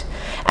Spirit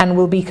and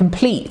will be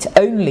complete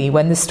only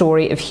when the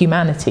story of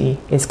humanity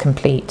is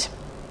complete."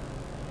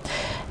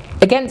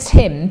 Against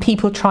him,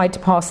 people tried to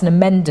pass an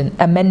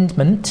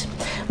amendment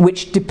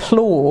which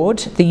deplored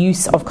the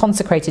use of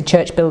consecrated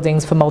church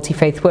buildings for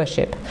multi-faith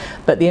worship,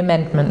 but the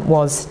amendment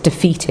was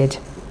defeated.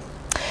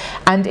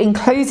 And in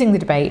closing the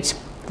debate,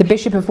 the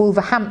Bishop of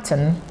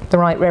Wolverhampton, the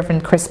Right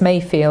Reverend Chris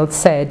Mayfield,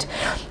 said,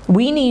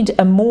 "We need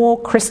a more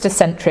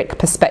Christocentric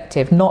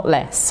perspective, not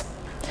less.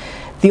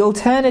 The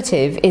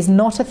alternative is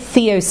not a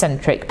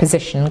theocentric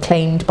position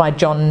claimed by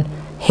John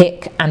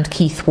Hick and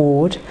Keith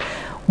Ward.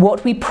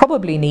 What we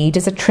probably need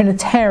is a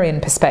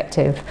Trinitarian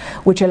perspective,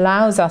 which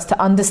allows us to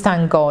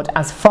understand God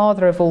as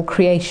Father of all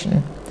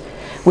creation,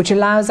 which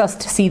allows us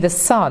to see the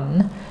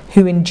Son,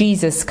 who in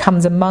Jesus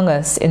comes among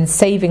us in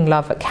saving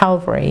love at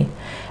Calvary,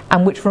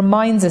 and which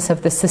reminds us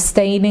of the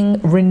sustaining,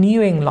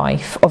 renewing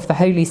life of the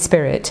Holy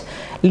Spirit,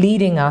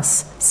 leading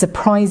us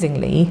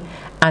surprisingly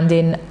and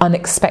in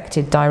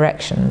unexpected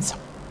directions."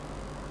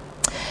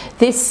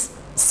 This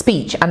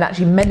speech, and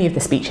actually many of the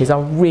speeches,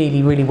 are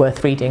really, really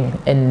worth reading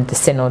in the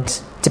Synod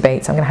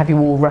debates. I'm going to have you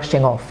all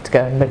rushing off to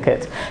go and look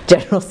at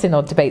General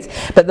Synod debates.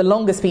 But the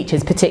longer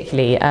speeches,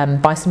 particularly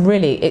by some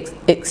really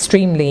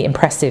extremely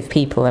impressive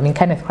people. I mean,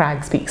 Kenneth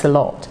Cragg speaks a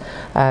lot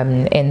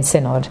in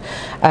Synod.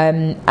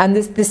 And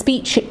the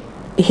speech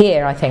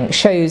here, I think,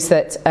 shows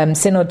that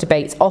Synod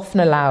debates often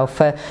allow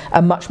for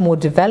a much more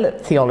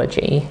developed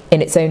theology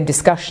in its own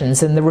discussions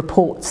than the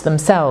reports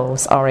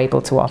themselves are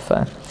able to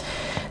offer.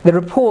 The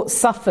report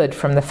suffered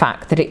from the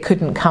fact that it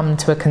couldn't come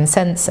to a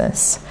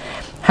consensus.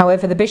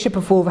 However, the Bishop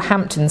of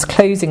Wolverhampton's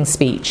closing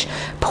speech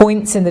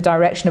points in the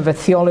direction of a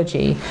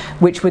theology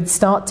which would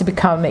start to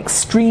become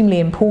extremely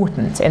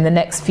important in the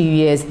next few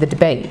years of the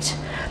debate,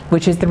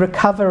 which is the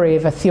recovery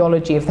of a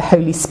theology of the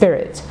Holy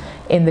Spirit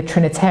in the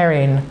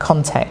Trinitarian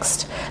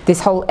context. This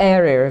whole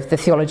area of the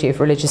theology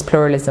of religious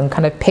pluralism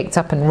kind of picked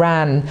up and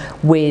ran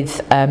with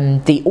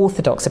the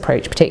Orthodox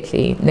approach,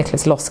 particularly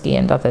Nicholas Losky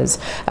and others,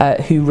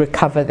 who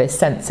recover this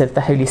sense of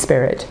the Holy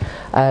Spirit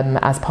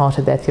as part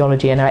of their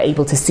theology and are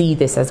able to see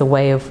this as a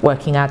way of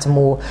working out a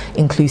more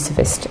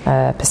inclusivist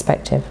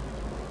perspective.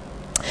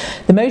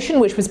 The motion,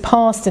 which was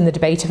passed in the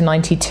debate of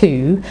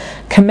 92,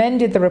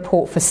 commended the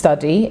report for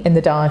study in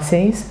the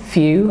diocese.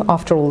 Few,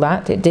 after all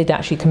that, it did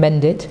actually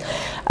commend it.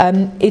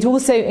 It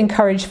also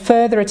encouraged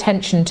further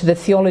attention to the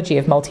theology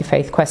of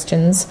multi-faith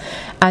questions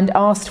and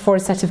asked for a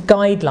set of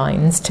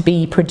guidelines to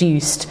be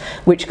produced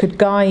which could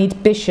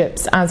guide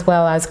bishops as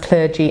well as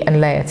clergy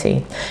and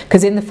laity.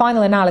 Because in the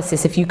final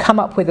analysis, if you come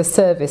up with a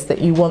service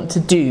that you want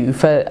to do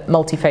for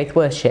multi-faith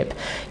worship,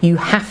 you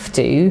have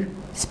to,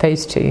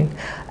 supposed to,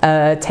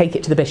 take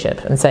it to the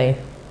bishop and say,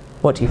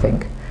 what do you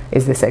think?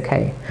 Is this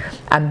okay?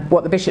 And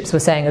what the bishops were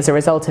saying as a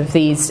result of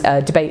these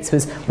debates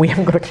was, we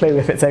haven't got a clue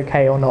if it's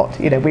okay or not.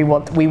 You know, we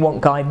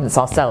want guidance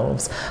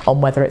ourselves on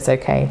whether it's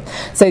okay.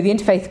 So the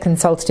Interfaith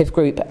Consultative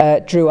Group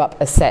drew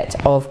up a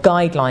set of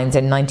guidelines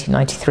in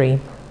 1993.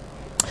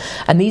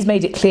 And these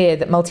made it clear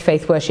that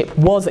multi-faith worship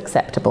was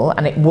acceptable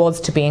and it was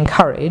to be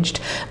encouraged,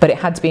 but it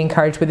had to be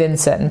encouraged within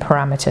certain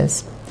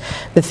parameters.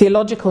 The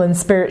theological and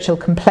spiritual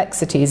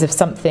complexities of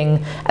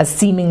something as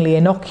seemingly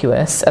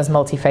innocuous as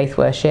multi-faith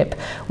worship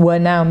were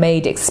now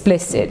made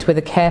explicit with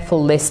a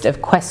careful list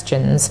of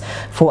questions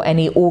for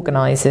any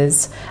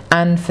organisers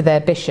and for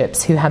their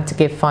bishops who had to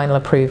give final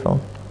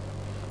approval.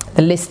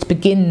 The list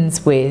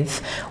begins with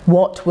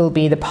what will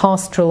be the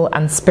pastoral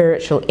and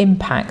spiritual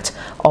impact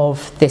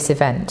of this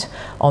event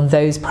on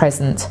those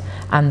present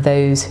and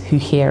those who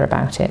hear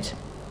about it.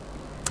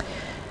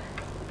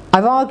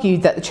 I've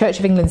argued that the Church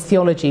of England's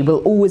theology will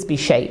always be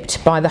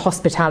shaped by the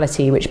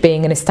hospitality which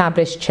being an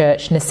established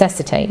church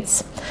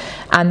necessitates,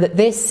 and that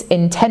this,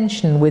 in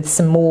tension with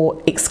some more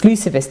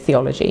exclusivist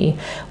theology,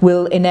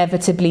 will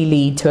inevitably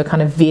lead to a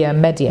kind of via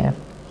media.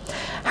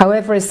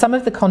 However, as some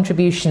of the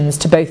contributions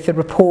to both the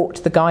report,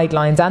 the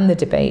guidelines and the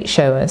debate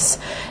show us,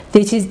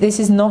 this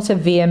is not a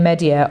via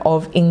media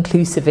of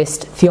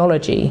inclusivist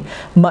theology,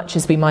 much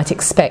as we might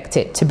expect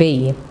it to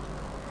be.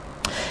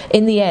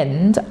 In the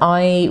end,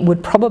 I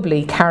would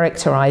probably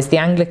characterise the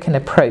Anglican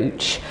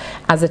approach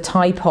as a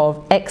type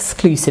of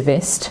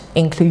exclusivist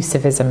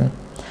inclusivism,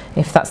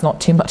 if that's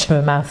not too much of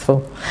a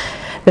mouthful.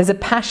 There's a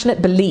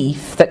passionate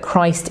belief that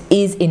Christ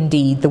is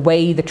indeed the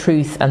way, the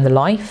truth and the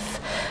life,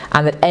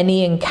 and that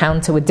any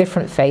encounter with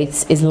different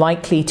faiths is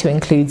likely to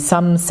include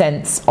some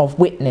sense of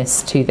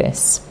witness to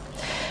this.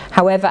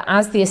 However,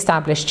 as the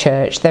established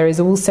church, there is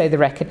also the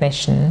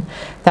recognition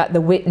that the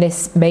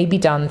witness may be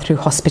done through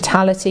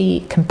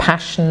hospitality,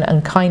 compassion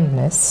and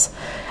kindness,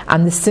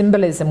 and the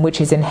symbolism which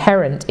is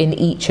inherent in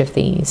each of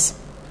these.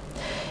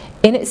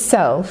 In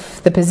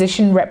itself, the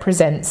position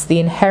represents the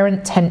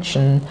inherent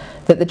tension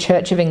that the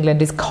Church of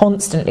England is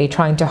constantly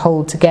trying to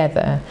hold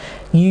together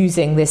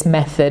using this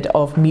method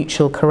of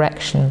mutual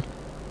correction.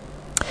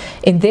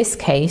 In this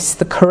case,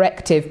 the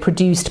corrective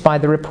produced by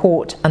the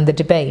report and the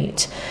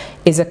debate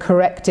is a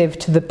corrective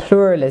to the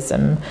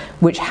pluralism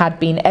which had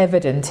been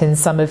evident in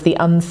some of the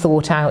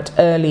unthought out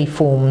early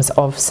forms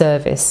of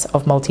service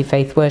of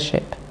multi-faith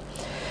worship.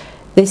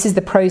 This is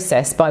the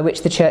process by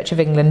which the Church of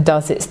England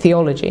does its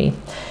theology.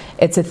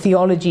 It's a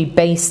theology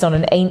based on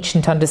an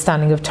ancient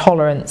understanding of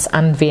tolerance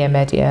and via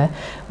media,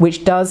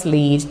 which does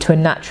lead to a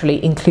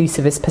naturally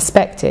inclusivist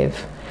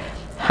perspective.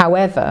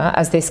 However,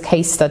 as this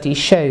case study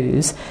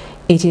shows,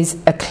 it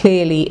is a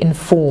clearly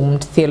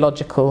informed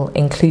theological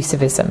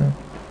inclusivism.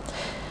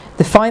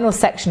 The final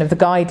section of the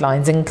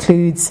guidelines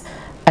includes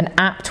an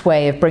apt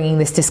way of bringing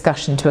this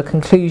discussion to a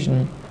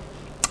conclusion,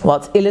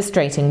 whilst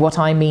illustrating what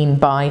I mean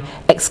by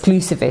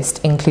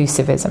exclusivist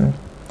inclusivism.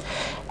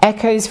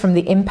 Echoes from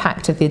the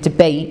impact of the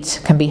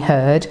debate can be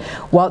heard,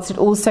 whilst it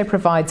also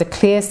provides a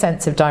clear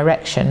sense of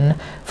direction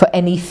for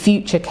any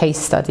future case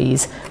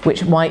studies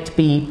which might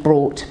be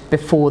brought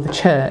before the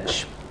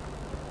Church.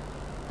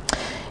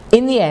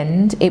 In the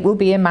end, it will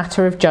be a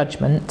matter of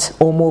judgment,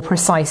 or more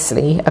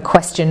precisely, a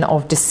question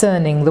of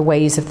discerning the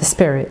ways of the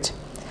Spirit.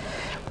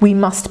 We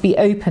must be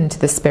open to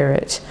the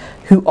Spirit,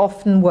 who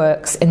often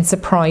works in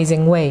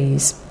surprising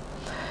ways.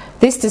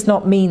 This does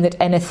not mean that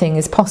anything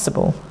is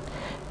possible.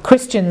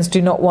 Christians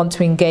do not want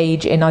to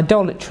engage in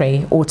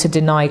idolatry or to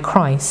deny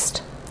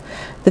Christ.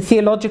 The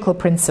theological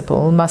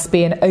principle must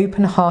be an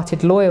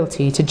open-hearted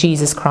loyalty to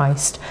Jesus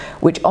Christ,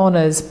 which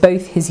honours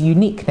both his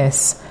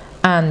uniqueness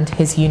and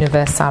his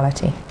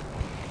universality.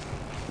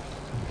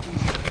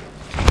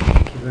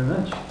 Thank you very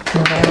much.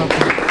 You're very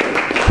welcome.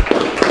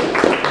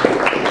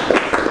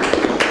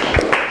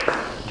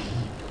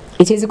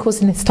 It is, of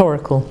course, an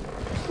historical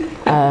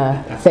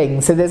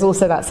thing, so there's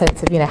also that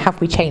sense of, have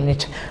we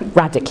changed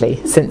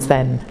radically since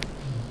then? Do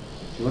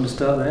you want to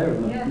start there? Or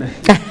not?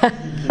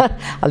 Yeah.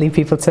 I'll leave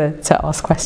people to ask questions.